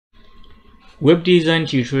Web design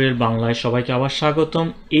tutorial বাংলায় সবাইকে আবার স্বাগতম।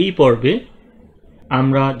 এই পর্বে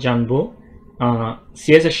আমরা জানব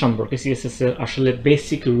সিএসএস সম্পর্কে, সিএসএস এর আসলে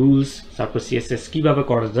বেসিক রুলস, তারপর সিএসএস কিভাবে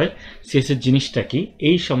করা যায়, সিএসএস জিনিসটা কি,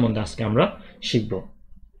 এই সম্বন্ধে আজকে আমরা শিখব।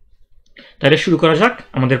 তাহলে শুরু করা যাক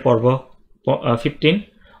আমাদের পর্ব 15,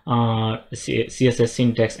 CSS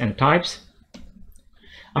Syntax and Types।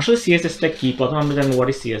 আসলে সিএসএসটা কি? প্রথমে আমরা জানবো হোয়াট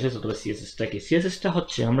ইজ সিএসএস অথবা সিএসএসটা কি। সিএসএসটা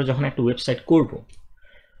হচ্ছে আমরা যখন একটা ওয়েবসাইট করব,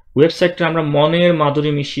 ওয়েবসাইটটা আমরা মনের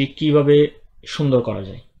মাধুরী মিশিয়ে কিভাবে সুন্দর করা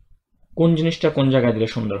যায়, কোন জিনিসটা কোন জায়গায় দিলে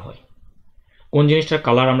সুন্দর হয়, কোন জিনিসটার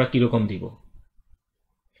কালার আমরা কিরকম দিব,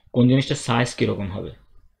 কোন জিনিসটার সাইজ কিরকম হবে,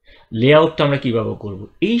 লেআউটটা আমরা কিভাবে করব,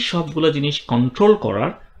 এই সবগুলো জিনিস কন্ট্রোল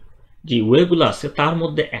করার যে ওয়েগুলো আছে তার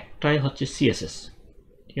মধ্যে একটাই হচ্ছে সিএসএস।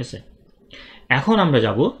 ঠিক আছে, এখন আমরা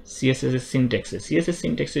যাব সিএসএস এর সিনট্যাক্সে। সিএসএস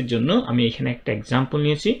সিনট্যাক্সের জন্য আমি এখানে একটা এক্সাম্পল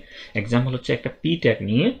নিয়েছি। এক্সাম্পল হচ্ছে একটা পি ট্যাগ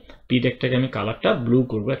নিয়ে, পি ট্যাগটাকে আমি কালারটা ব্লু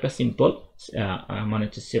করব, একটা সিম্পল মানে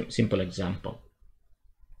হচ্ছে সিম্পল এক্সাম্পল।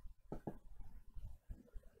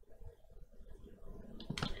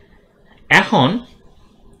 এখন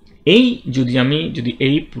এই যদি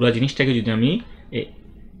এই পুরো জিনিসটাকে যদি আমি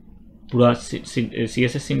পুরো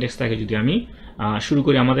সিএসএস সিনট্যাক্সটাকে যদি আমি শুরু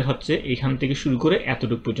করি, আমাদের হচ্ছে এখান থেকে শুরু করে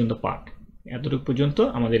এতটুকু পর্যন্ত পার্ট, এতটুকু পর্যন্ত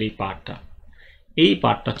আমাদের এই পার্টটা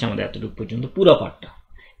হচ্ছে আমাদের এতটুকু পর্যন্ত পুরো পার্টটা।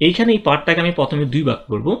 এইখানে এই পার্টটাকে আমি প্রথমে দুই ভাগ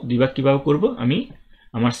করব। দুই ভাগ কিভাবে করব? আমি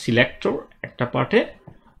আমার সিলেক্টর একটা পার্টে,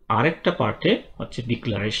 আরেকটা পার্টে হচ্ছে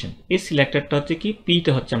ডিক্লারেশন। এই সিলেক্টরটা হচ্ছে কি,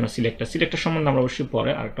 পিটা হচ্ছে আমরা সিলেক্টর সম্বন্ধে আমরা অবশ্যই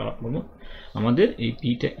পরে আরেকটা বলবো। আমাদের এই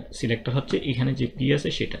পিটা সিলেক্টর হচ্ছে এখানে যে পি আছে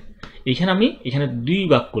সেটা। এখানে দুই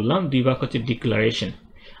ভাগ করলাম, দুই ভাগ হচ্ছে ডিক্লারেশন।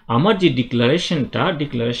 আমার যে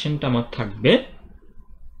ডিক্লারেশনটা আমার থাকবে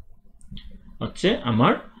হচ্ছে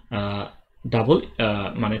আমার ডাবল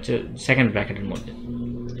মানে হচ্ছে সেকেন্ড ব্র্যাকেটের মধ্যে।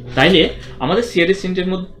 তাইলে আমাদের সিএসএস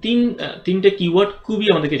সিনট্যাক্সের মধ্যে তিনটে কিওয়ার্ড খুবই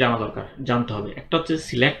আমাদেরকে জানতে হবে। একটা হচ্ছে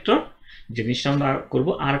সিলেক্টর, যে জিনিসটা আমরা করব,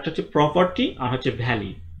 আর একটা হচ্ছে প্রপার্টি, আর হচ্ছে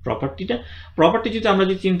ভ্যালু। প্রপার্টি যদি আমরা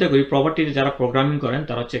চিন্তা করি, প্রপার্টিতে যারা প্রোগ্রামিং করেন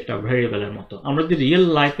তারা হচ্ছে একটা ভেরিয়েবলের মতো। আমরা যদি রিয়েল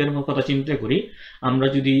লাইফের কথা চিন্তা করি, আমরা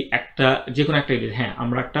যদি যে কোনো একটা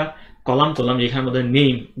আমরা একটা কলাম করলাম, যেখানের মধ্যে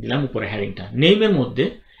নেম দিলাম, উপরে হ্যাডিংটা নেমের মধ্যে।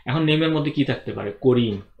 এখন নেমের মধ্যে কি থাকতে পারে?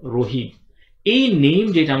 করিম, রহিম। এই নেম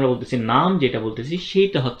যেটা আমরা বলতেছি, নাম যেটা বলতেছি,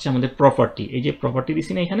 সেইটা হচ্ছে আমাদের প্রপার্টি। এই যে প্রপার্টি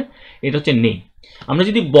দিছি না এখানে, এটা হচ্ছে নেম। আমরা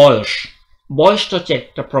যদি বয়সটা হচ্ছে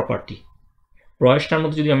একটা প্রপার্টি। বয়সটার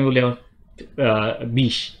মধ্যে যদি আমি বলি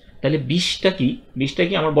 20, তাহলে 20টা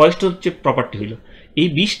কি আমার বয়সটা হচ্ছে প্রপার্টি হইল। এই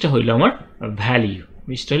 20টা হইল আমার ভ্যালিউ।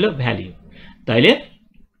 তাইলে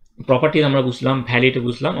প্রপার্টি আমরা বুঝলাম, ভ্যালিউটা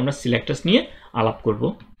বুঝলাম। আমরা সিলেক্টরস নিয়ে আলাপ করব।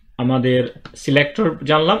 আমাদের সিলেক্টর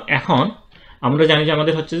জানলাম। এখন আমরা জানি যে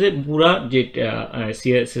আমাদের হচ্ছে যে পুরা যে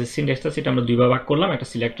সিনট্যাক্সটা সেটা আমরা দুই ভাগ করলাম, একটা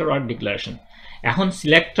সিলেক্টর আর ডিক্লারেশন। এখন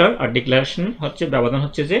সিলেক্টর আর ডিক্লারেশন হচ্ছে ব্যবধান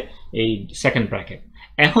হচ্ছে যে এই সেকেন্ড ব্র্যাকেট।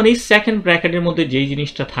 এখন এই সেকেন্ড ব্র্যাকেটের মধ্যে যেই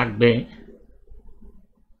জিনিসটা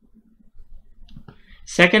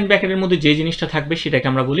থাকবে, সেটাকে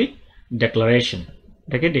আমরা বলি ডিক্লারেশন।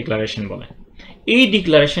 এটাকে ডিক্লারেশন বলে। এই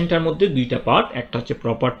ডিক্লারেশনটার মধ্যে দুইটা পার্ট, একটা হচ্ছে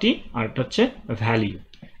প্রপার্টি আর একটা হচ্ছে ভ্যালিউ।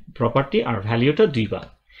 প্রপার্টি আর ভ্যালিউটা দুই ভাগ।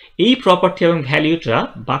 এই প্রপার্টি এবং ভ্যালিউটা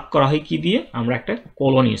ভাগ করা হয় কি দিয়ে? আমরা একটা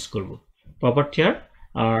কোলন ইউজ করব। প্রপার্টি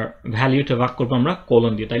আর ভ্যালিউটা ভাগ করবো আমরা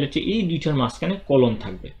কোলন দিয়ে। তাইলে হচ্ছে এই দুইটার মাঝখানে কোলন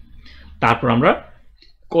থাকবে। তারপর আমরা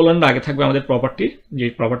কোলনটা আগে থাকবে আমাদের প্রপার্টির, যে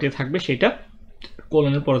প্রপার্টি থাকবে সেটা,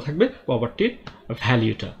 কোলনের পরে থাকবে প্রপার্টির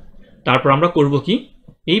ভ্যালিউটা। তারপর আমরা করব কি,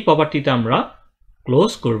 এই প্রপার্টিতে আমরা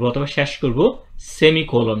ক্লোজ করব অথবা শেষ করব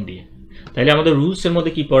সেমিকোলন দিয়ে। তাইলে আমাদের রুলসের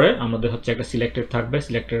মধ্যে কি পড়ে? আমাদের হচ্ছে একটা সিলেক্টেড থাকবে,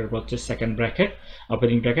 সিলেক্টেডের পর হচ্ছে সেকেন্ড ব্র্যাকেট,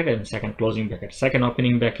 ওপেনিং ব্র্যাকেট এবং second closing bracket. Second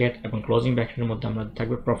opening bracket এবং ক্লোজিং ব্র্যাকেটের মধ্যে আমাদের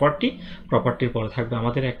থাকবে প্রপার্টির পরে থাকবে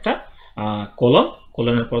আমাদের একটা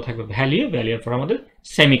কোলনের পরে থাকবে ভ্যালিউর পর আমাদের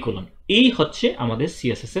সেমিকোলন। এই হচ্ছে আমাদের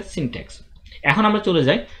সিএসএস এর সিনট্যাক্স। এখন আমরা চলে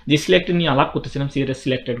যাই যে সিলেক্টেড নিয়ে আলাপ করতেছিলাম, সিএসএস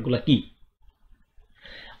সিলেক্টেডগুলো কি।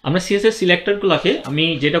 আমরা সিএসএস সিলেক্টেডগুলোকে আমি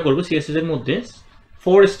যেটা করব, সিএসএস এর মধ্যে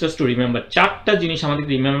 4 স্টেপস টু রিমেম্বার, 4টা জিনিস আমাদের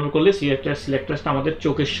রিমেম্বার করলে সিলেক্টরটা আমাদের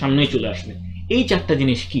চোখের সামনেই চলে আসবে। এই 4টা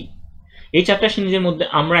জিনিস কি? এই 4টা জিনিসের মধ্যে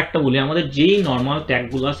আমরা একটা বলি, আমাদের যেই নর্মাল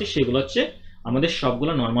ট্যাগগুলো আছে সেগুলো হচ্ছে আমাদের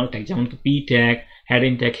সবগুলো নর্মাল ট্যাগ, যেমন P tag,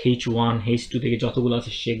 heading tag, H1, H2 থেকে যতগুলো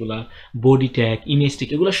আছে সেগুলা, বডি ট্যাগ, ইমেজ ট্যাগ,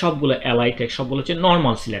 এগুলো সবগুলো, এলআই ট্যাগ, সবগুলো হচ্ছে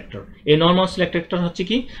নর্মাল সিলেক্টর। এই নর্মাল সিলেক্টরটা হচ্ছে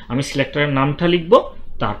কি, আমি সিলেক্টরের নামটা লিখবো,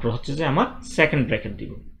 তারপর হচ্ছে যে আমার সেকেন্ড ব্র্যাকেট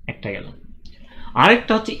দিব, একটা গেল।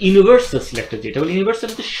 আরেকটা হচ্ছে ইউনিভার্সাল সিলেক্টর, যেটা বলি ইউনিভার্সাল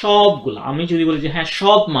হচ্ছে সবগুলো। আমি যদি বলি যে হ্যাঁ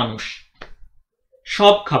সব মানুষ,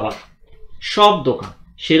 সব খাবার, সব দোকান,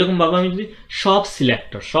 সেরকম ভাবে আমি যদি সব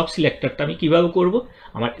সিলেক্টরটা আমি কিভাবে করব?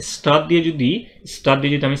 আমার স্টার দিয়ে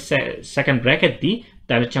যদি আমি সেকেন্ড ব্র্যাকেট দিই,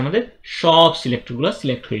 তাহলে হচ্ছে আমাদের সব সিলেক্টরগুলো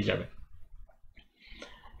সিলেক্ট হয়ে যাবে।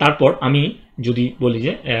 তারপর আমি যদি বলি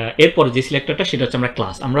যে এরপরে যে সিলেক্টরটা সেটা হচ্ছে আমরা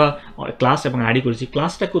ক্লাস এবং আইডি করেছি।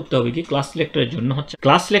 ক্লাসটা করতে হবে কি, ক্লাস সিলেক্টরের জন্য হচ্ছে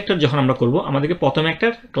ক্লাস সিলেক্টর যখন আমরা করব আমাদেরকে প্রথমে একটা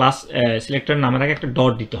ক্লাস সিলেক্টর নামের আগে একটা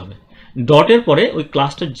ডট দিতে হবে। ডটের পরে ওই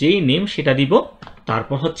ক্লাসটার যেই নেম সেটা দিব,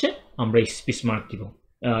 তারপর হচ্ছে আমরা স্পেস মার্ক দিব,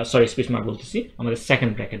 স্পেস মার্ক বলতেছি, আমাদের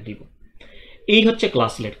সেকেন্ড ব্র্যাকেট দিব। এই হচ্ছে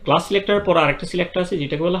ক্লাস সিলেক্ট। ক্লাস সিলেক্টরের পর আরেকটা সিলেক্টর আছে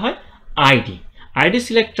যেটাকে বলা হয় ID. ID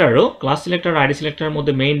সিলেক্টরও class selector ID সিলেক্টরের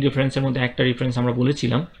মধ্যে মেইন ডিফারেন্সের মধ্যে একটা ডিফারেন্স আমরা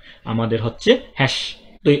বলেছিলাম আমাদের হচ্ছে হ্যাশ।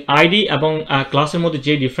 তো এই আইডি এবং ক্লাসের মধ্যে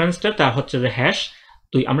যে ডিফারেন্সটা তার হচ্ছে যে হ্যাশ।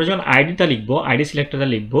 তো আমরা যখন আইডিটা লিখবো, আইডি সিলেক্টরটা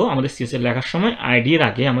লিখবো, আমাদের সিএসএস লেখার সময় আইডির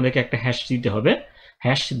আগে আমাদেরকে একটা হ্যাশ দিতে হবে।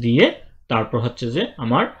 হ্যাশ দিয়ে তারপর হচ্ছে যে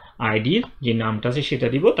আমার আইডির যে নামটা আছে সেটা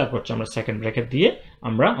দিব, তারপর হচ্ছে আমরা সেকেন্ড ব্র্যাকেট দিয়ে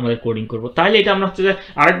আমরা আমাদের কোডিং করব। তাইলে এটা আমরা হচ্ছে যে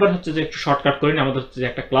আরেকবার হচ্ছে যে একটু শর্টকাট করি না, আমাদের হচ্ছে যে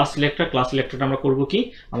একটা ক্লাস সিলেক্টরটা আমরা করব কি,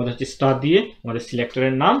 আমাদের হচ্ছে স্টার দিয়ে আমাদের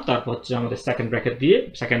সিলেক্টরের নাম, তারপর হচ্ছে আমাদের সেকেন্ড ব্র্যাকেট দিয়ে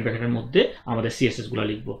সেকেন্ড ব্র্যাকেটের মধ্যে আমাদের সিএসএস গুলো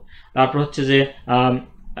লিখবো। তারপর হচ্ছে যে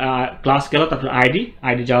ক্লাস গেল, তারপর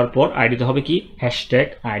আইডি যাওয়ার পর আইডিতে হবে কি হ্যাশট্যাগ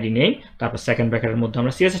আইডি নেম, তারপর সেকেন্ড ব্র্যাকেটের মধ্যে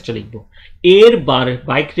আমরা সিএসএসটা লিখবো। এর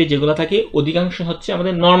বাইরে যেগুলো থাকে অধিকাংশ হচ্ছে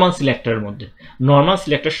আমাদের নর্মাল সিলেক্টরের মধ্যে। নর্মাল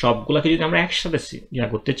সিলেক্টর সবগুলোকে যদি আমরা একসাথে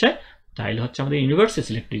করতে চাই তাহলে হচ্ছে আমাদের ইউনিভার্সাল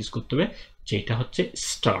সিলেক্টর ইউজ করতে হবে, যেটা হচ্ছে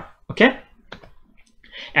স্টার। ওকে,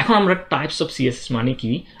 এখন আমরা টাইপস অফ সিএসএস মানে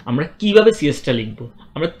কি, আমরা কিভাবে সিএসএসটা লিখবো।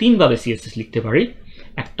 আমরা তিনভাবে সিএসএস লিখতে পারি।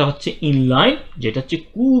 একটা হচ্ছে ইনলাইন, যেটা হচ্ছে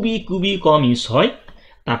খুবই কম ইউজ হয়।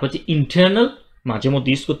 তারপর হচ্ছে ইন্টারনাল, মাঝে মধ্যে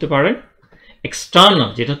ইউজ করতে পারেন। এক্সটার্নাল,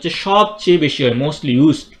 যেটা হচ্ছে সবচেয়ে বেশি হয়, মোস্টলি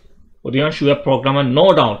ইউজড, অধিকাংশ web programmer no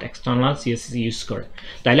doubt external CSS use করে।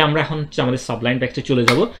 তাইলে আমরা এখন হচ্ছে আমাদের সাবলাইম টেক্সটে চলে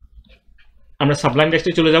যাব।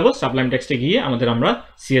 সাবলাইম টেক্সটে গিয়ে আমরা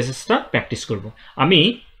সিএসএসটা প্র্যাকটিস করব। আমি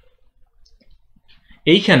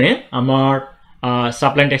এইখানে আমার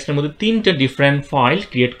সাবলাইম টেক্সটের মধ্যে তিনটা ডিফারেন্ট ফাইল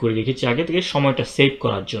ক্রিয়েট করে রেখেছি আগে থেকে সময়টা সেভ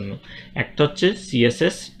করার জন্য। একটা হচ্ছে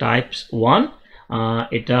CSS Types 1,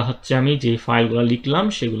 এটা হচ্ছে আমি যে ফাইলগুলো লিখলাম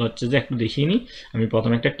সেগুলো হচ্ছে যে একটু দেখিয়ে নিই। আমি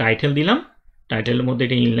প্রথমে একটা টাইটেল দিলাম, টাইটেলের মধ্যে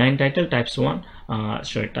এটা inline title types 1,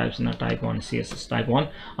 type 1 CSS type 1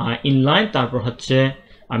 inline. তারপর হচ্ছে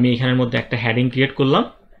আমি এখানের মধ্যে একটা হেডিং ক্রিয়েট করলাম।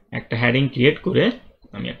 একটা হেডিং ক্রিয়েট করে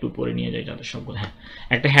আমি একটু উপরে নিয়ে যাই যাদের সবগুলো, হ্যাঁ,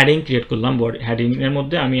 একটা হেডিং ক্রিয়েট করলাম। হেডিং এর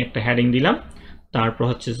মধ্যে আমি একটা হেডিং দিলাম। তারপর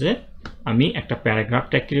হচ্ছে যে আমি একটা প্যারাগ্রাফ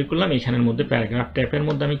ট্যাগ ক্রিয়েট করলাম। এখানের মধ্যে প্যারাগ্রাফ ট্যাগের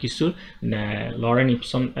মধ্যে আমি কিছু লরেন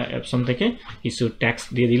ইপসন থেকে কিছু ট্যাক্স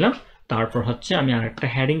দিয়ে দিলাম। তারপর হচ্ছে আমি আরেকটা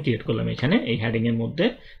হেডিং ক্রিয়েট করলাম এখানে, এই হেডিং এর মধ্যে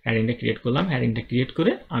হেডিংটা ক্রিয়েট করলাম। হেডিংটা ক্রিয়েট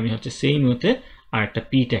করে আমি হচ্ছে সেই মতে আরেকটা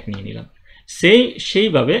পি ট্যাগ নিয়ে নিলাম।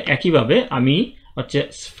 সেইভাবে একইভাবে আমি হচ্ছে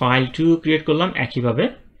ফাইল 2 ক্রিয়েট করলাম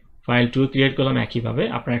একইভাবে।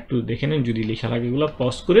 আপনারা একটু দেখে নেন, যদি লেখা লাগে এগুলো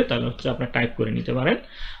পজ করে, তাহলে হচ্ছে আপনারা টাইপ করে নিতে পারেন।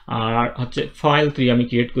 আর হচ্ছে ফাইল 3 আমি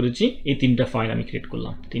ক্রিয়েট করেছি, এই তিনটা ফাইল আমি ক্রিয়েট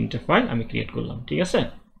করলাম, ঠিক আছে।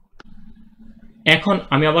 এখন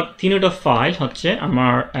আমি আবার তিনটা ফাইল হচ্ছে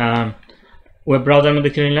আমার ওয়েব ব্রাউজারের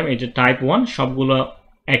মধ্যে কিনে নিলাম। এই যে টাইপ 1 সবগুলো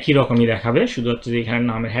একই রকমই দেখাবে, শুধু হচ্ছে যে এখানে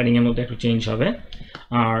নামের হেডিং এর মধ্যে একটু চেঞ্জ হবে।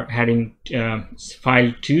 আর হেডিং ফাইল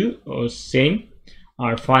 2 সেম,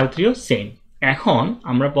 আর ফাইল 3 ও সেম। এখন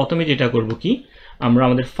আমরা প্রথমে যেটা করব কি, আমরা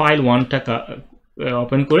আমাদের ফাইল 1টা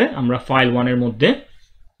ওপেন করে আমরা ফাইল 1 এর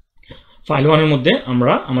মধ্যে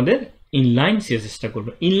আমরা আমাদের ইনলাইন সিএসএসটা করব।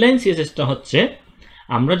 ইনলাইন সিএসএসটা হচ্ছে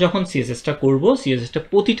আমরা যখন সিএসএসটা করব, সিএসএসটা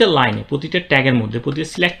প্রতিটা লাইনে, প্রতিটা ট্যাগের মধ্যে, প্রতিটা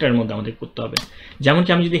সিলেক্টরের মধ্যে আমাদের করতে হবে। যেমন কি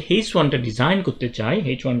আমি যদি H1টা ডিজাইন করতে চাই,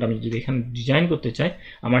 H1টা আমি যদি এখানে ডিজাইন করতে চাই,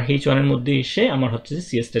 আমার H1 এর মধ্যে এসে আমার হচ্ছে যে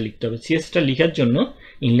সিএসএসটা লিখতে হবে। সিএসএসটা লেখার জন্য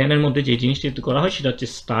ইনলাইনের মধ্যে যে জিনিসটা করা হয় সেটা হচ্ছে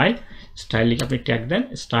স্টাইল লিখে আপনি ট্যাগ দেন।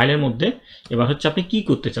 স্টাইলের মধ্যে এবার হচ্ছে আপনি কি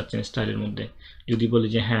করতে চাচ্ছেন। স্টাইলের মধ্যে যদি বলি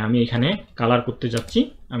যে হ্যাঁ আমি এখানে কালার করতে যাচ্ছি,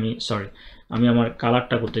 আমি আমার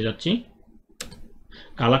কালারটা করতে যাচ্ছি,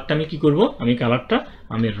 কালারটা আমি কি করব,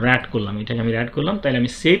 আমি র্যাড করলাম, এটাকে আমি র্যাড করলাম। তাহলে আমি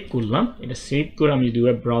সেভ করলাম। এটা সেভ করে আমি যদি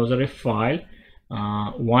ওয়েব ব্রাউজারে ফাইল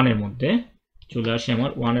 1 এর মধ্যে চলে আসি,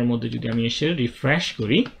 আমার 1 এর মধ্যে যদি আমি এসে রিফ্রেশ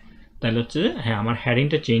করি, তাহলে হচ্ছে হ্যাঁ আমার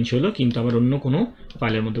হেডিংটা চেঞ্জ হলো, কিন্তু আমার অন্য কোনো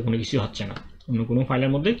ফাইলের মধ্যে কোনো কিছু হচ্ছে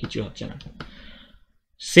না।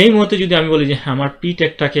 সেম হতে যদি আমি বলি যে আমার পি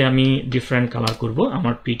ট্যাগটাকে আমি ডিফারেন্ট কালার করব,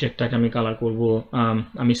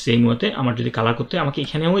 আমি সেম হতে আমার যদি কালার করতে, আমাকে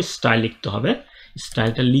এখানেও স্টাইল লিখতে হবে।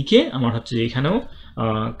 স্টাইলটা লিখে আমার হচ্ছে এখানেও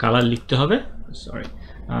কালার লিখতে হবে,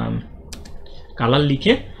 কালার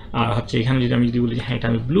লিখে আর হচ্ছে এখানে যদি আমি বলি যে হ্যাঁ এটা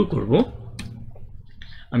আমি ব্লু করব,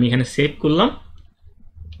 আমি এখানে সেভ করলাম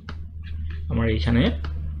আমার এইখানে,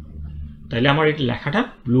 তাহলে আমার এই লেখাটা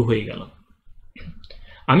ব্লু হয়ে গেল।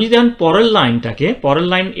 আমি যদি এখন পরের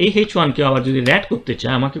লাইন এই H1 কে আবার যদি র্যাড করতে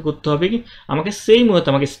চাই, আমাকে করতে হবে কি, আমাকে সেম হতে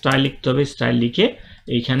আমাকে স্টাইল লিখতে হবে। স্টাইল লিখে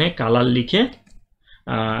এইখানে কালার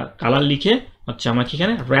লিখে হচ্ছে আমাকে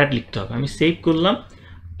এখানে র্যাড লিখতে হবে। আমি সেভ করলাম।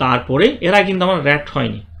 তারপরে এরা কিন্তু আমার র্যাড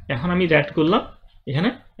হয়নি, এখন আমি রেড করলাম এখানে,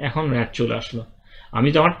 এখন রেড চলে আসলো। আমি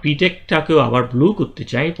তো আমার পিটেকটাকেও আবার ব্লু করতে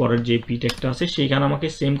চাই, পরের যে পিটেকটা আছে সেইখানে আমাকে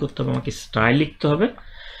সেম করতে হবে, আমাকে স্টাইল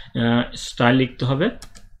লিখতে হবে,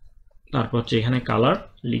 তারপর হচ্ছে এখানে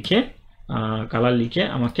কালার লিখে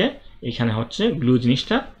আমাকে এখানে হচ্ছে ব্লু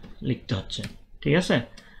জিনিসটা লিখতে হচ্ছে। ঠিক আছে,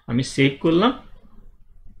 আমি সেভ করলাম।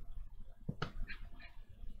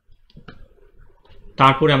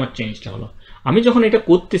 তারপরে আমার চেঞ্জটা হলো। আমি যখন এটা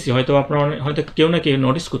করতেছি হয়তো আপনারা হয়তো কেউ না কেউ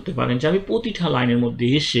নোটিস করতে পারেন যে আমি প্রতিটা লাইনের মধ্যে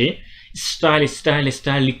এসে স্টাইল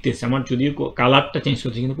লিখতেছি। আমার যদিও কালারটা চেঞ্জ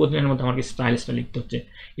করছে কিন্তু প্রতি লাইনের মধ্যে আমাকে স্টাইল লিখতে হচ্ছে।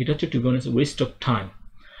 এটা হচ্ছে two be honest West of time.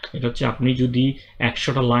 এটা হচ্ছে আপনি যদি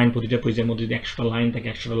 100টা লাইন, প্রতিটা পেজের মধ্যে যদি 100টা লাইন থাকে,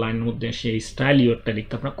 100টা লাইনের মধ্যে সেই স্টাইল ইয়রটা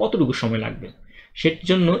লিখতে আপনার কতটুকু সময় লাগবে। সের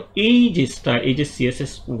জন্য এই যে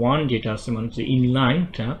CSS1 যেটা আছে মানে যে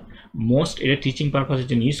ইনলাইনটা মোস্ট, এটা টিচিং পারপাসের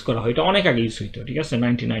জন্য ইউজ করা হয়। এটা অনেক আগে ইউজ হইতো, ঠিক আছে,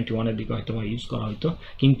 1991-এর দিকে হয়তো বা ইউজ করা হইতো,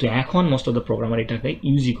 কিন্তু এখন মোস্ট অফ দ্য প্রোগ্রামার এটাকে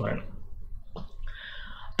ইউজই করে না।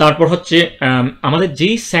 তারপর হচ্ছে আমাদের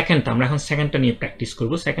যেই সেকেন্ডটা, আমরা এখন সেকেন্ডটা নিয়ে প্র্যাকটিস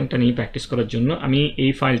করব। সেকেন্ডটা নিয়ে প্র্যাকটিস করার জন্য আমি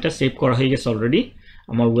এই ফাইলটা সেভ করা হয়ে গেছে অলরেডি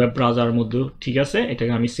আমার ওয়েব ব্রাউজারের মধ্যেও, ঠিক আছে।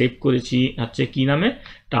 এটাকে আমি সেভ করেছি হচ্ছে কি নামে,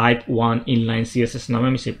 type1 inline CSS নামে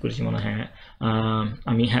আমি সেভ করেছি মনে হয়।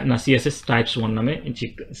 আমি না CSS types1 নামে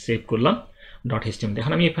সেভ করলাম .html।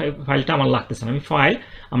 এখন আমি এই ফাইলটা আমার লাগতেছে না, আমি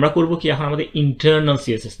আমরা করব কি, এখন আমাদের ইন্টারনাল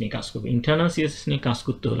CSS নিয়ে কাজ করব। ইন্টারনাল CSS নিয়ে কাজ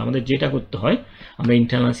করতে হলে আমাদের যেটা করতে হয়, আমরা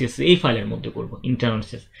ইন্টারনাল CSS এই ফাইলের মধ্যে করব।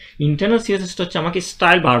 ইন্টারনাল CSSটা হচ্ছে আমাকে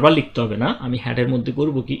স্টাইল বারবার লিখতে হবে না। আমি হেডের মধ্যে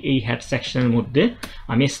করব কি, এই হেড সেকশনের মধ্যে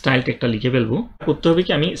আমি স্টাইল ট্যাগটা লিখে ফেলবো। করতে হবে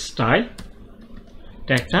কি, আমি স্টাইল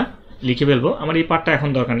ট্যাগটা লিখে ফেলবো। আমার এই পার্টটা এখন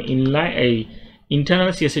দরকার নেই, এই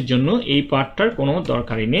ইন্টারনাল CSS এর জন্য এই পার্টটার কোনো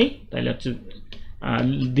দরকারই নেই। তাহলে হচ্ছে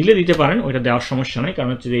দিলে দিতে পারেন, ওইটা দেওয়ার সমস্যা নেই, কারণ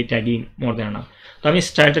হচ্ছে যে এই ট্যাগই মোর দেন না। তো আমি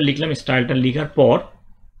স্টাইলটা লিখলাম। স্টাইলটা লেখার পর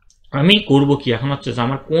আমি করব কি, এখন হচ্ছে যে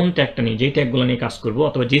আমার কোন ট্যাগটা নিয়ে, যেই ট্যাগগুলো নিয়ে কাজ করব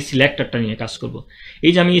অথবা যে সিলেক্টরটা নিয়ে কাজ করব,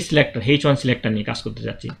 এই যে আমি এই সিলেক্টর H1 সিলেক্টর নিয়ে কাজ করতে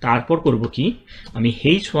যাচ্ছি। তারপর করব কি, আমি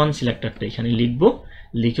H1 সিলেক্টরটা এখানে লিখব,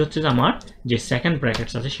 লিখে হচ্ছে যে আমার যে সেকেন্ড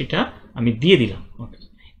ব্র্যাকেটস আছে সেটা আমি দিয়ে দিলাম। ওকে,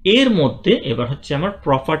 এর মধ্যে এবার হচ্ছে আমার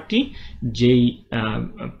প্রপার্টি, যেই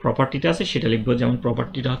প্রপার্টিটা আছে সেটা লিখবো। যেমন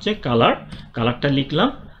প্রপার্টিটা হচ্ছে কালারটা লিখলাম,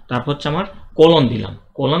 তারপর হচ্ছে আমার কলন দিলাম।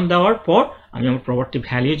 কলন দেওয়ার পর আমি আমার প্রপার্টি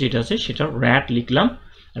ভ্যালু যেটা আছে সেটা র্যাট লিখলাম।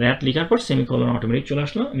 র্যাট লেখার পর সেমিকলন অটোমেটিক চলে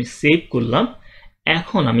আসলো, আমি সেভ করলাম।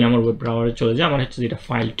 এখন আমি আমার ওয়েব ব্রাউজারে চলে যাই। আমার হচ্ছে যেটা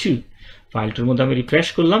ফাইল2 মধ্যে আমি রিফ্রেশ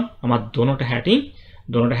করলাম। আমার দোনোটা হেডিং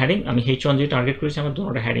আমি H1 যে টার্গেট করেছি, আমার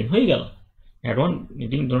দোনোটা হেডিং হয়ে গেল, হেড1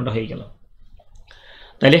 হেডিং দোনোটা হয়ে গেল।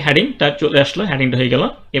 তাহলে হেডিংটা চলে আসলো, হেডিংটা হয়ে গেল।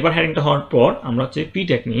 এবার হেডিংটা হওয়ার পর আমরা হচ্ছে পি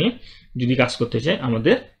ট্যাগ নিয়ে যদি কাজ করতে চাই,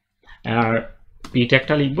 আমাদের আর পি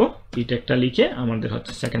ট্যাগটা লিখবো। পি ট্যাগটা লিখে আমাদের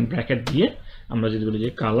হচ্ছে সেকেন্ড ব্র্যাকেট দিয়ে আমরা যদি বলি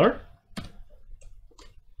যে কালার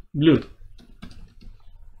ব্লু,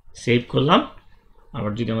 সেভ করলাম।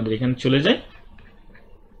 আবার যদি আমাদের এখানে চলে যায়,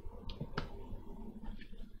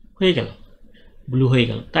 হয়ে গেল, ব্লু হয়ে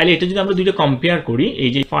গেল। তাহলে এটা যদি আমরা দুইটা কম্পেয়ার করি, এই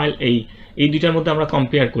যে ফাইল এই দুইটার মধ্যে আমরা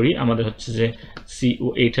কম্পেয়ার করি, আমাদের হচ্ছে যে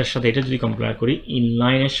এটার সাথে এটা যদি কম্পেয়ার করি,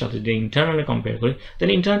 ইনলাইনের সাথে যদি ইন্টারনালে কম্পেয়ার করি,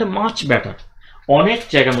 তাহলে ইন্টারনালটা মাচ বেটার। অনেক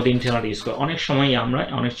জায়গার মধ্যে ইন্টারনাল ইউজ করে, অনেক সময়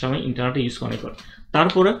ইন্টারনালটা ইউজ করে।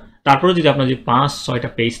 তারপরে যদি আপনার যে 5-6টা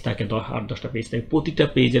পেজ থাকে, 10টা পেজ থাকে, প্রতিটা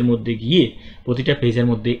পেজের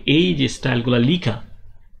মধ্যে এই যে স্টাইলগুলো লিখা,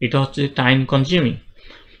 এটা হচ্ছে টাইম কনজিউমিং।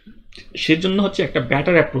 সেজন্য হচ্ছে একটা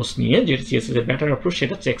ব্যাটার অ্যাপ্রোচ নিয়ে, যেটা CSS এর ব্যাটার অ্যাপ্রোচ,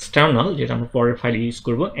 সেটা হচ্ছে এক্সটার্নাল, যেটা আমরা পরের ফাইলে ইউজ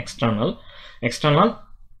করব। এক্সটার্নাল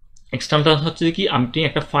হচ্ছে কি, আপনি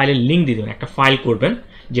একটা ফাইলের লিঙ্ক দিয়ে দেবেন, একটা ফাইল করবেন,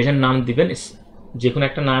 যেটার নাম দিবেন যে কোনো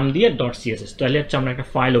একটা নাম দিয়ে .css। তাহলে হচ্ছে আমরা একটা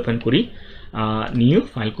ফাইল ওপেন করি, নিউ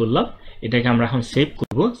ফাইল করলাম, এটাকে আমরা এখন সেভ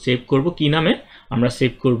করব কি নামে, আমরা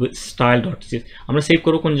সেভ করব style.css। আমরা সেভ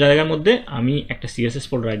করব কোন জায়গার মধ্যে, আমি একটা CSS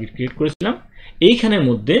ফোল্ডার আগে ক্রিয়েট করেছিলাম, এইখানের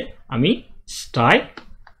মধ্যে আমি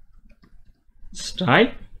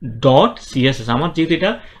style.css, আমার যেহেতু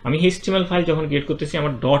এটা আমি HTML ফাইল যখন ক্রিয়েট করতেছি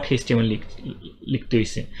আমার .html লিখতে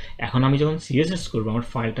হয়েছে। এখন আমি যখন CSS করব, আমার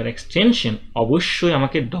ফাইলটার এক্সটেনশন অবশ্যই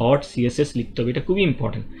আমাকে .css লিখতে হবে, এটা খুবই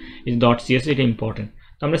ইম্পর্টেন্ট। এই .css এটা ইম্পর্টেন্ট।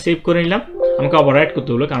 তো আমরা সেভ করে নিলাম। আমাকে ওভাররাইট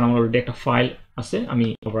করতে হলো, কারণ আমার অলরেডি একটা ফাইল আছে, আমি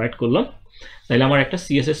ওভাররাইট করলাম। তাহলে আমার একটা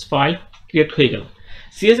CSS ফাইল ক্রিয়েট হয়ে গেল।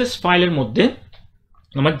 CSS ফাইলের মধ্যে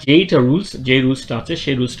আমার যে রুলসটা আছে,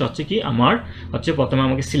 সেই রুলসটা হচ্ছে কি, আমার হচ্ছে প্রথমে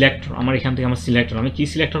আমাকে সিলেক্টর, আমার এখান থেকে আমার সিলেক্টর, আমি কি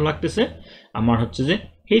সিলেক্টর লাগতেছে, আমার হচ্ছে যে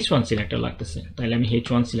H1 সিলেক্টর লাগতেছে। তাহলে আমি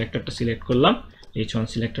H1 সিলেক্টরটা সিলেক্ট করলাম। H1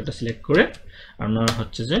 সিলেক্টরটা সিলেক্ট করে আপনার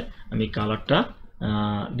হচ্ছে যে আমি কালারটা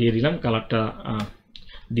দিয়ে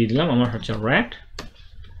দিলাম, আমার হচ্ছে রেড।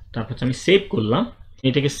 তারপর হচ্ছে আমি সেভ করলাম,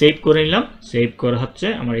 এটাকে সেভ করে নিলাম। সেভ করে হচ্ছে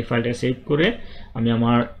আমার এই ফাইলটাকে সেভ করে আমি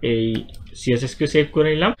আমার এই CSS কে সেভ করে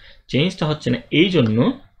নিলাম। চেঞ্জটা হচ্ছে না এই জন্য,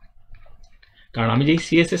 কারণ আমি যেই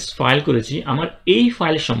সিএসএস ফাইল করেছি আমার এই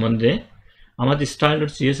ফাইলের সম্বন্ধে আমার যে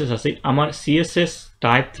style.css আছে আমার CSS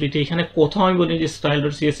টাইপ 3 তে এখানে কোথাও আমি বলি যে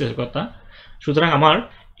style.css এর কথা। সুতরাং আমার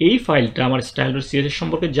এই ফাইলটা আমার style.css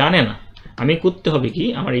সম্পর্কে জানে না। আমি করতে হবে কি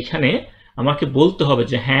আমার এখানে আমাকে বলতে হবে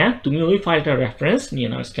যে হ্যাঁ তুমি ওই ফাইলটার রেফারেন্স নিয়ে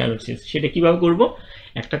নাও style.css। সেটা কিভাবে করব?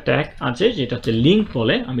 একটা ট্যাগ আছে যেটা হচ্ছে লিংক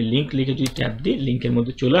বলে, আমি লিংক লিখে যদি ট্যাব দিই লিংকের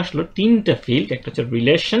মধ্যে চলে আসলো তিনটা ফিল্ড, একটা হচ্ছে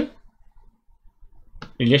রিলেশন,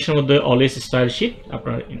 রিলেশনের মধ্যে অলওয়েজ স্টাইল শিট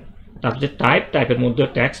আপনার, তারপর যে টাইপের মধ্যে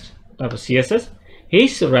টেক্সট, তারপর সিএসএস। এই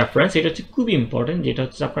রেফারেন্স এটা হচ্ছে খুব ইম্পর্টেন্ট, যেটা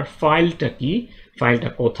হচ্ছে আপনার ফাইলটা কি, ফাইলটা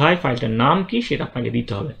কোথায়, ফাইলটার নাম কি সেটা আপনাকে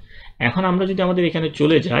দিতে হবে। এখন আমরা যদি আমাদের এখানে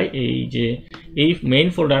চলে যাই, এই যে এই মেইন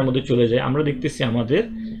ফোল্ডারের মধ্যে চলে যাই, আমরা দেখতেছি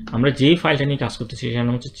আমরা যেই ফাইলটা নিয়ে কাজ করতেছি সেটার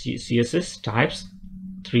নাম হচ্ছে CSS Types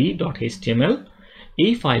 3.html।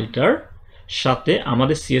 এই ফাইলটার সাথে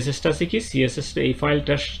আমাদের CSS-টা আছে কি, CSS এই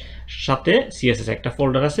ফাইলটার সাথে CSS একটা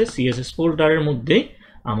ফোল্ডার আছে, CSS ফোল্ডারের মধ্যে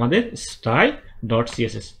আমাদের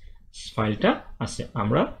style.css ফাইলটা আছে।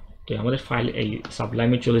 আমরা তো আমাদের ফাইল এই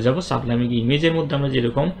সাবলাইমে চলে যাব, সাবলাইমে গিয়ে ইমেজের মধ্যে আমরা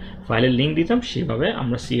যেরকম ফাইলের লিঙ্ক দিতাম সেভাবে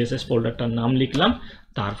আমরা CSS ফোল্ডারটার নাম লিখলাম,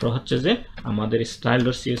 তারপর হচ্ছে যে আমাদের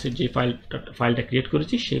style.css যে ফাইলটা ক্রিয়েট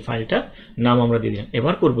করেছি সেই ফাইলটার নাম আমরা দিয়ে দিলাম।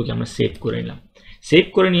 এবার করব কি আমরা সেভ করে নিলাম, সেভ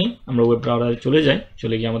করে নিয়ে আমরা ওয়েব ব্রাউজারে চলে যাই,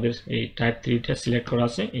 চলে গিয়ে আমাদের এই টাইপ 3টা সিলেক্ট করা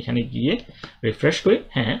আছে, এখানে গিয়ে রিফ্রেশ করি,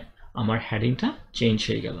 হ্যাঁ আমার হেডিংটা চেঞ্জ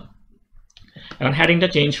হয়ে গেল। এখন হেডিংটা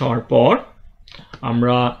চেঞ্জ হওয়ার পর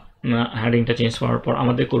আমরা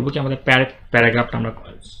আমাদের করব কি আমাদের প্যারাগ্রাফটা আমরা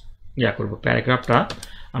করব,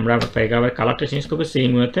 প্যারাগ্রাফের কালারটা চেঞ্জ করবো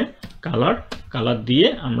সেম ওয়েতে, কালার দিয়ে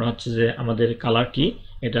আমরা হচ্ছে যে আমাদের কালার কি,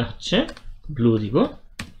 এটা হচ্ছে ব্লু দিব,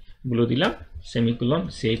 ব্লু দিলাম, সেমিকোলন,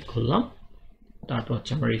 সেভ করলাম, তারপর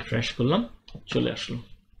হচ্ছে আমরা রিফ্রেশ করলাম, চলে আসলো।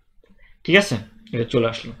 ঠিক আছে, এটা চলে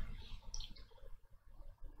আসলো।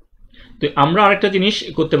 তো আমরা আরেকটা জিনিস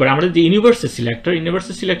করতে পারি, আমরা যে ইউনিভার্সাল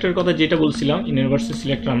সিলেক্টরের কথা যেটা বলছিলাম, ইউনিভার্সাল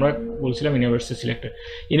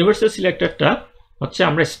সিলেক্টরটা হচ্ছে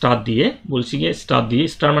আমরা স্টার দিয়ে বলছি গিয়ে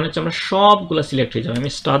স্টার মানে হচ্ছে আমরা সবগুলা সিলেক্ট হয়ে যাবে,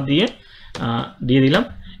 আমি স্টার দিয়ে দিলাম।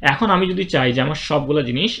 এখন আমি যদি চাই যে আমার সবগুলা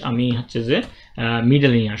জিনিস আমি হচ্ছে যে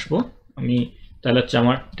মিডলে নিয়ে আসবো, আমি তাহলে হচ্ছে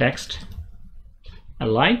আমার টেক্সট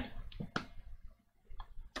অ্যালাইন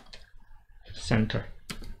সেন্টার,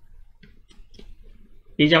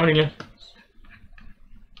 এই যে আমার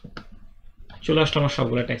চলে আসলো আমার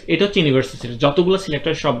সবগুলো টেক্সট। এটা হচ্ছে ইউনিভার্সাল সিলেক্টর, যতগুলো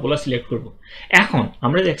সিলেক্টর সবগুলো সিলেক্ট করব। এখন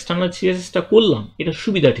আমরা যে এক্সটার্নাল সিএসএসটা করলাম এটা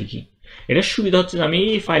সুবিধা ঠিকই, এটার সুবিধা হচ্ছে যে আমি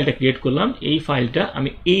এই ফাইলটা ক্রিয়েট করলাম, এই ফাইলটা আমি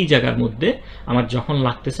এই জায়গার মধ্যে আমার যখন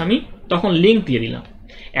লাগতেছে আমি তখন লিঙ্ক দিয়ে দিলাম।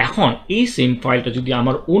 এখন এই সেম ফাইলটা যদি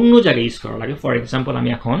আমার অন্য জায়গায় ইউজ করা লাগে, ফর এক্সাম্পল আমি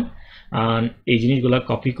এখন এই জিনিসগুলো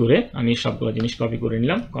কপি করে আমি সবগুলো জিনিস কপি করে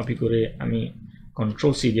নিলাম, কপি করে আমি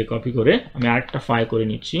Ctrl+C দিয়ে কপি করে আমি আরেকটা ফাইল করে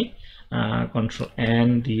নিচ্ছি, Ctrl+N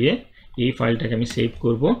দিয়ে এই ফাইলটাকে আমি সেভ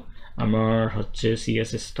করব আমার হচ্ছে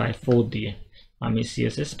CSS টাইপ 4 দিয়ে, আমি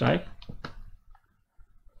CSS টাইপ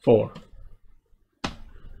 4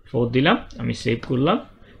 দিলাম, আমি সেভ করলাম,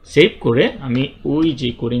 সেভ করে আমি ওই যে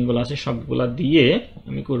কোডিংগুলো আছে সবগুলা দিয়ে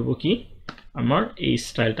আমি করব কি আমার এই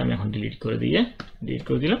স্টাইলটা আমি এখন ডিলিট করে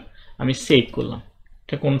দিলাম, আমি সেভ করলাম।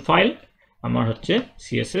 এটা কোন ফাইল, আমার হচ্ছে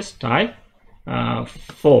CSS টাইপ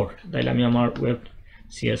 4, তাইলে আমি আমার ওয়েব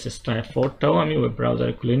CSS টাইপ 4টাও আমি ওয়েব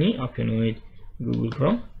ব্রাউজারে খুলে নিই, ওপেন উইথ গুগল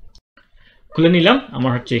ক্রোম, খুলে নিলাম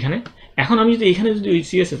আমার হচ্ছে এখানে। এখন আমি যদি এখানে যদি ওই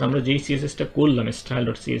CSS আমরা যেই CSSটা করলাম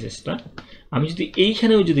style.cssটা আমি যদি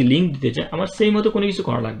এইখানেও যদি লিঙ্ক দিতে চাই আমার সেই মতো কোনো কিছু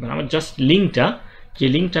করা লাগবে না, আমার জাস্ট যে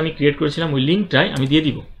লিঙ্কটা আমি ক্রিয়েট করেছিলাম ওই লিঙ্কটাই আমি দিয়ে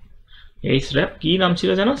দিব। এই স্র্যাপ কি নাম ছিল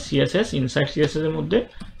জানো, CSS ইনসাইড CSS এর মধ্যে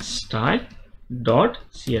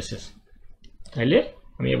style.css। তাইলে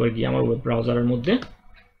আমি এবার গিয়ে আমার ওয়েব ব্রাউজারের মধ্যে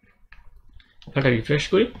এটা রিফ্রেশ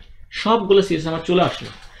করি, সবগুলো CSS আমার চলে আসলো।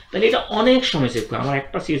 তাহলে এটা অনেক সময় সেভ করে, আমার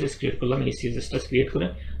একটা CSS ক্রিয়েট করলাম, এই CSSটা ক্রিয়েট করে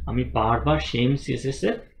আমি বারবার সেম CSS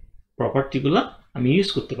এর প্রপার্টিগুলো আমি ইউজ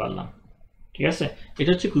করতে পারলাম। ঠিক আছে, এটা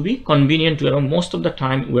হচ্ছে খুবই কনভিনিয়েন্ট এবং most of the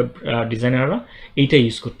time web ডিজাইনাররা এইটা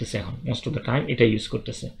ইউজ করতেছে, এখন মোস্ট অফ দ্য টাইম এটা ইউজ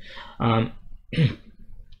করতেছে।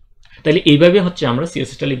 তাহলে এইভাবে হচ্ছে আমরা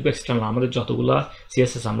CSSটা লিখবো এক্সটার্নাল, আমাদের যতগুলো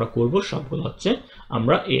CSS আমরা করব সবগুলো হচ্ছে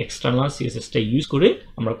আমরা এই এক্সটার্নাল CSSটা ইউজ করে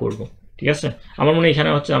আমরা করব। ঠিক আছে, আমার মনে হয় এখানে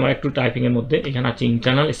হচ্ছে আমার একটু টাইপিং এর মধ্যে এখানে আছে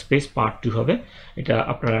ইন্টারনাল স্পেস পার্ট 2 হবে, এটা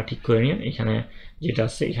আপনারা ঠিক করে নিন, এখানে যেটা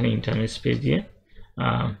আছে এখানে ইন্টারনাল স্পেস দিয়ে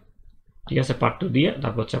ঠিক আছে পার্ট 2 দিয়ে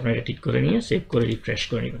তারপর হচ্ছে আপনারা এটা ঠিক করে নিয়ে সেভ করে রিফ্রেশ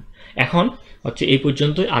করে নেবেন। এখন হচ্ছে এই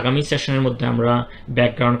পর্যন্ত, আগামী সেশনের মধ্যে আমরা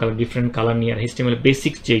ব্যাকগ্রাউন্ড কালার, ডিফারেন্ট কালার নিয়ে আর HTML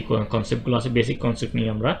বেসিক যে কনসেপ্টগুলো আছে বেসিক কনসেপ্ট নিয়ে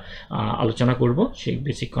আমরা আলোচনা করব, সেই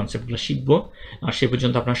বেসিক কনসেপ্টগুলো শিখবো। আর সে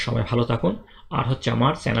পর্যন্ত আপনার সবাই ভালো থাকুন, আর হচ্ছে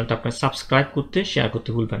আমার চ্যানেলটা আপনার সাবস্ক্রাইব করতে শেয়ার করতে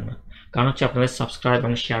ভুলবেন না। কারণ হচ্ছে আপনাদের সাবস্ক্রাইব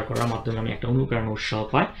এবং শেয়ার করার মাধ্যমে আমি একটা অনুপ্রেরণা উৎসাহ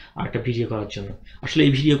পাই আর একটা ভিডিও করার জন্য। আসলে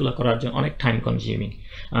এই ভিডিওগুলো করার জন্য অনেক টাইম কনজিউমিং,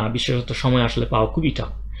 বিশেষত সময় আসলে পাওয়া খুবই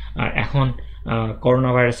টাফ। আর এখন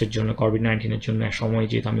করোনা ভাইরাসের জন্য, কোভিড-19-এর জন্য সময়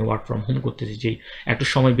যেহেতু আমি ওয়ার্ক ফ্রম হোম করতেছি, যে একটু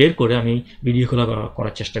সময় বের করে আমি ভিডিওগুলো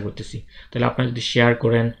করার চেষ্টা করতেছি। তাহলে আপনারা যদি শেয়ার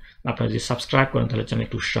করেন, আপনারা যদি সাবস্ক্রাইব করেন, তাহলে আমি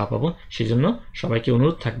একটু উৎসাহ পাবো। সেই জন্য সবাইকে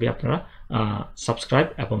অনুরোধ থাকবে আপনারা সাবস্ক্রাইব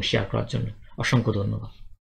এবং শেয়ার করার জন্য। অসংখ্য ধন্যবাদ।